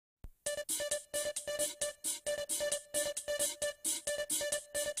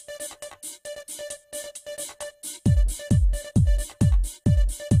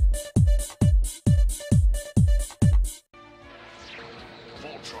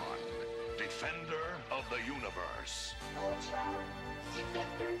Voltron, defender of the universe. Voltron,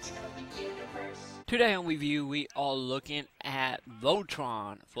 defenders of the universe. Today on review, we are looking at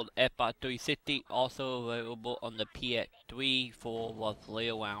Voltron for the Xbox 360, also available on the PS3 for roughly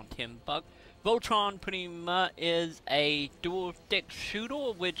around $10. Voltron pretty much is a dual-stick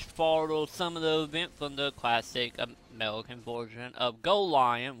shooter which follows some of the events from the classic American version of Go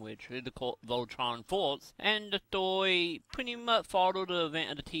Lion, which is called Voltron Force, and the story pretty much followed the event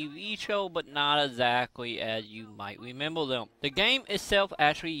of the TV show, but not exactly as you might remember them. The game itself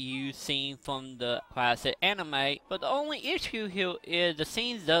actually used scenes from the classic anime, but the only issue here is the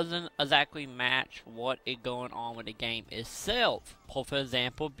scenes doesn't exactly match what is going on with the game itself. For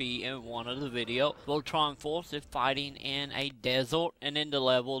example, be in one of the videos, Voltron Force is fighting in a desert, and in the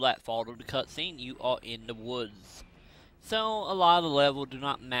level that followed the cutscene, you are in the woods. So a lot of the levels do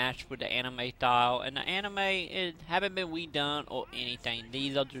not match with the anime style, and the anime haven't been redone or anything.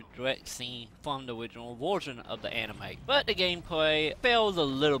 These are the direct scenes from the original version of the anime. But the gameplay feels a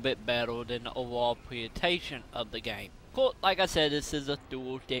little bit better than the overall presentation of the game. Of course, like I said, this is a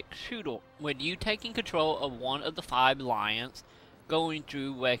dual-stick shooter. When you taking control of one of the 5 lions, going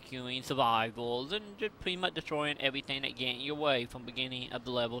through rescuing survivors and just pretty much destroying everything that gets in your way from beginning of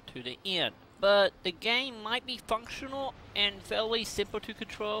the level to the end. But the game might be functional and fairly simple to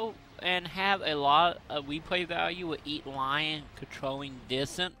control and have a lot of replay value with each lion controlling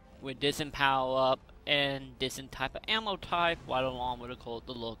distance, with distance power up and distance type of ammo type, right along with of course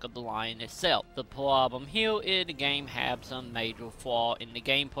the look of the lion itself. The problem here is the game has some major flaw in the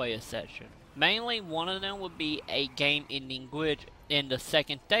gameplay section. Mainly, one of them would be a game-ending glitch in the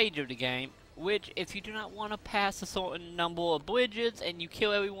second stage of the game, which if you do not want to pass a certain number of bridges and you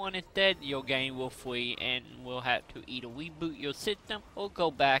kill everyone instead, your game will freeze and will have to either reboot your system or go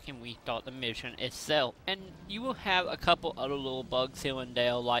back and restart the mission itself. And you will have a couple other little bugs here and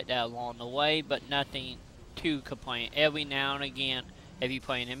there like that along the way, but nothing to complain. Every now and again, if you're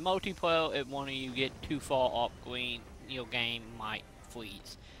playing in multiplayer, if one of you get too far off screen, your game might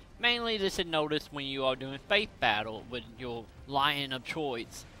freeze. Mainly this is noticed when you are doing face battle with your lion of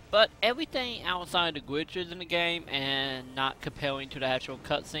choice. But everything outside the glitches in the game and not comparing to the actual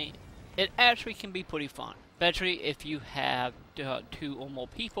cutscene, it actually can be pretty fun. Especially if you have 2 or more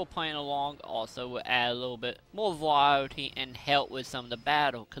people playing along, also will add a little bit more variety and help with some of the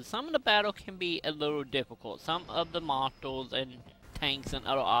battle. Because some of the battle can be a little difficult. Some of the monsters and tanks and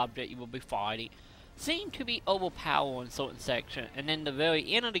other objects you will be fighting seem to be overpowered in certain sections, and then the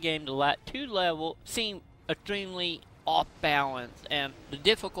very end of the game, the last 2 levels seem extremely off balance, and the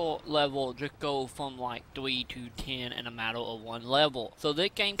difficult level just go from like 3 to 10 in a matter of 1 level. So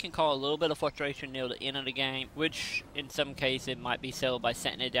this game can cause a little bit of frustration near the end of the game, which in some cases might be settled by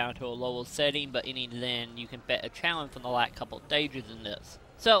setting it down to a lower setting, but even then you can bet a challenge from the last couple stages in this.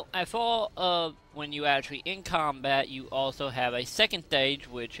 So, as far as when you actually in combat, you also have a second stage,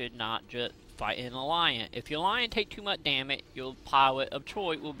 which is not just fighting a lion. If your lion take too much damage, your pilot of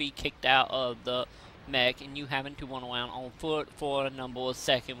choice will be kicked out of the mech, and you having to run around on foot for a number of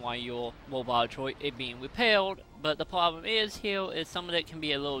seconds while your mobile choice is being repelled. But the problem is here is some of it can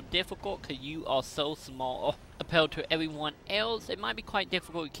be a little difficult because you are so small compared to everyone else. It might be quite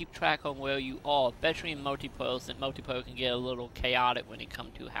difficult to keep track on where you are, especially in multiplayer, since multiplayer can get a little chaotic when it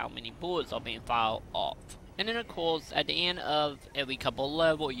comes to how many bullets are being fired off. And then of course, at the end of every couple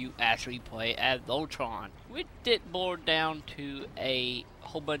level, you actually play as Voltron, which did boil down to a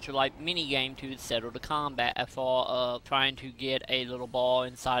whole bunch of like mini game to settle the combat, as far as trying to get a little ball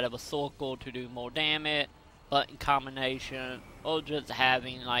inside of a circle to do more damage, button combination, or just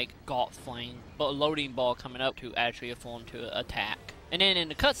having like golf flame, but a loading ball coming up to actually form to attack. And then in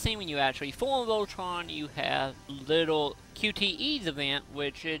the cutscene, when you actually form Voltron, you have little QTEs event,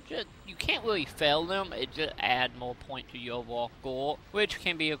 which is just, you can't really fail them, it just adds more points to your overall score, which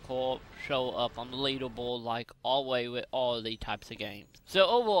can be, of course, show up on the leaderboard like always with all of these types of games. So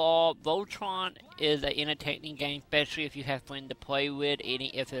overall, Voltron is an entertaining game, especially if you have friends to play with, even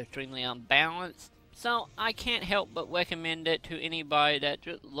if it's extremely unbalanced. So I can't help but recommend it to anybody that's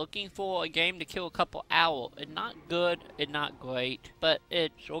just looking for a game to kill a couple hours. It's not good, it's not great, but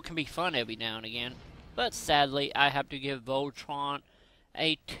it sure can be fun every now and again. But sadly, I have to give Voltron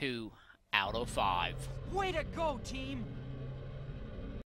a 2 out of 5. Way to go, team!